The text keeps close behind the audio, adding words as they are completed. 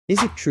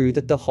Is it true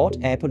that the hot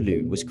air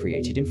balloon was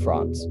created in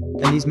France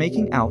and is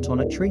making out on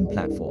a train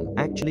platform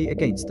actually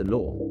against the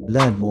law?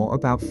 Learn more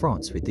about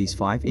France with these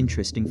 5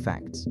 interesting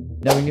facts.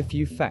 Knowing a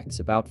few facts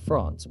about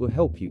France will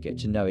help you get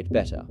to know it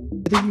better,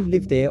 whether you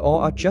live there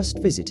or are just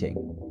visiting,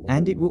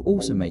 and it will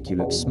also make you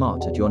look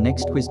smart at your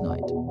next quiz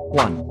night.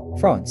 1.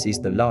 France is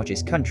the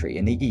largest country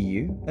in the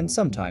EU and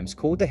sometimes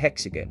called the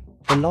Hexagon.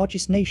 The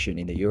largest nation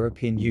in the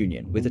European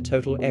Union with a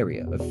total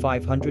area of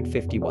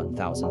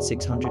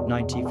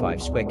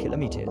 551,695 square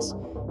kilometers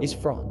is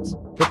France.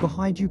 But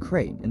behind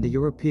Ukraine and the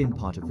European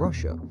part of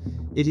Russia,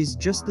 it is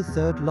just the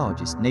 3rd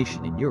largest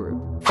nation in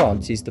Europe.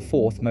 France is the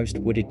 4th most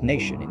wooded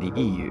nation in the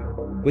EU,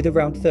 with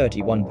around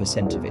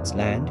 31% of its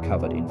land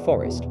covered in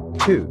forest.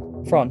 2.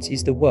 France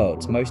is the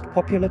world's most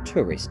popular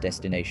tourist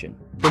destination.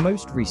 The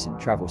most recent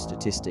travel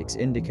statistics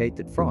indicate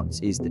that France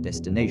is the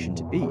destination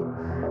to be,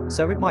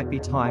 so it might be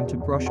time to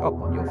brush up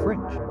on your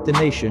French. The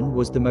nation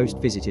was the most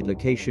visited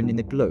location in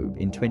the globe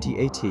in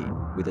 2018,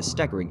 with a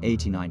staggering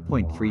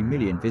 89.3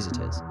 million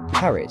visitors.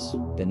 Paris,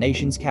 the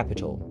nation's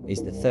capital,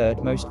 is the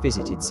 3rd most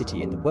visited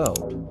city in the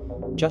world,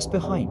 just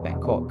behind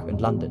Bangkok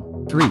and London.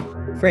 3.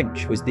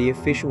 French was the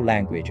official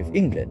language of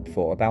England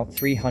for about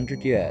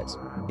 300 years.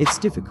 It's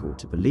difficult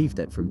to believe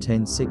that from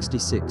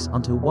 1066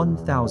 until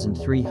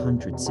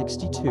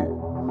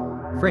 1362,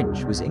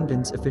 French was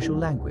England's official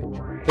language.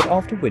 But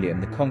after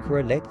William the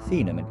Conqueror led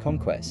the Norman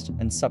conquest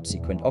and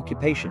subsequent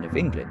occupation of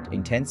England in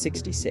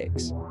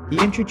 1066, he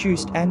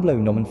introduced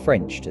Anglo-Norman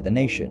French to the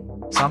nation.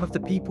 Some of the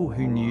people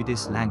who knew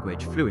this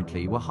language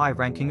fluently were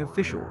high-ranking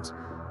officials,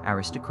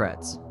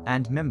 aristocrats,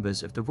 and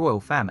members of the royal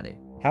family.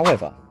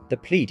 However, the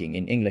Pleading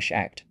in English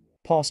Act,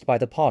 passed by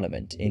the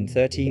Parliament in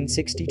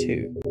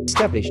 1362,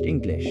 established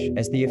English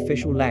as the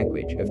official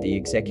language of the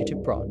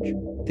executive branch.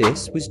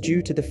 This was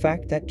due to the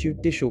fact that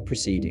judicial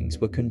proceedings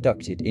were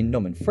conducted in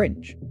Norman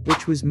French,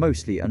 which was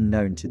mostly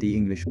unknown to the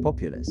English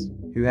populace,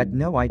 who had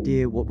no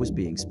idea what was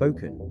being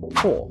spoken.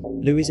 4.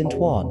 Louis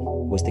Antoine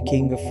was the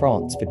King of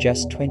France for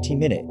just 20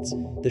 minutes,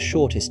 the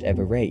shortest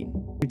ever reign.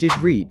 You did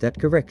read that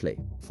correctly.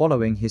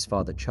 Following his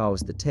father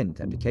Charles X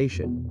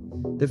abdication,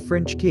 the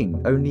French king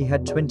only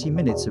had 20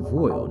 minutes of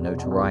royal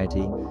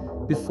notoriety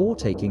before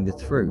taking the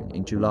throne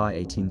in July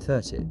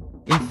 1830.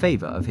 In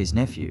favor of his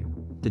nephew,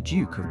 the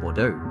Duke of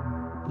Bordeaux,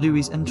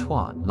 Louis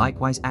Antoine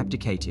likewise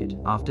abdicated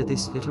after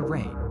this little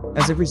reign.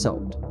 As a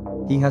result,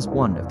 he has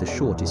one of the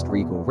shortest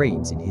regal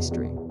reigns in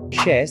history. He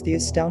shares the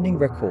astounding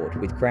record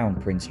with Crown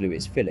Prince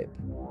Louis Philippe,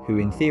 who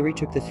in theory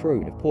took the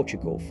throne of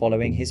Portugal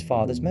following his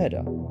father's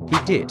murder. He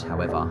did,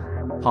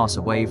 however, pass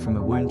away from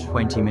a wound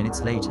 20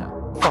 minutes later.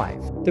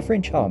 5. The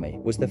French army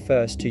was the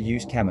first to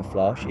use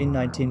camouflage in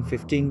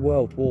 1915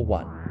 World War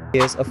I.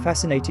 Here's a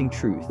fascinating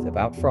truth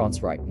about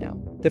France right now.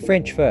 The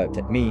French verb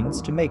that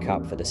means to make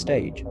up for the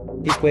stage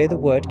is where the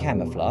word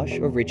camouflage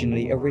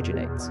originally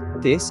originates.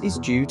 This is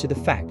due to the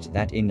fact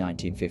that in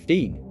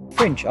 1915, the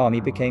French army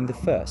became the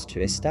first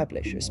to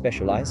establish a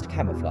specialized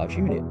camouflage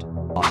unit.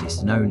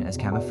 Artists known as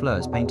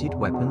camoufleurs painted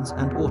weapons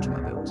and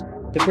automobiles.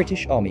 The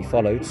British Army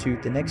followed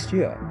suit the next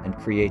year and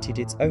created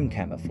its own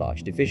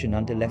camouflage division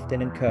under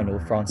Lieutenant Colonel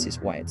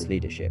Francis Wyatt's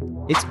leadership.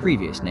 Its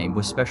previous name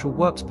was Special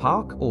Works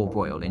Park or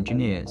Royal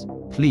Engineers.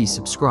 Please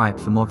subscribe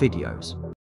for more videos.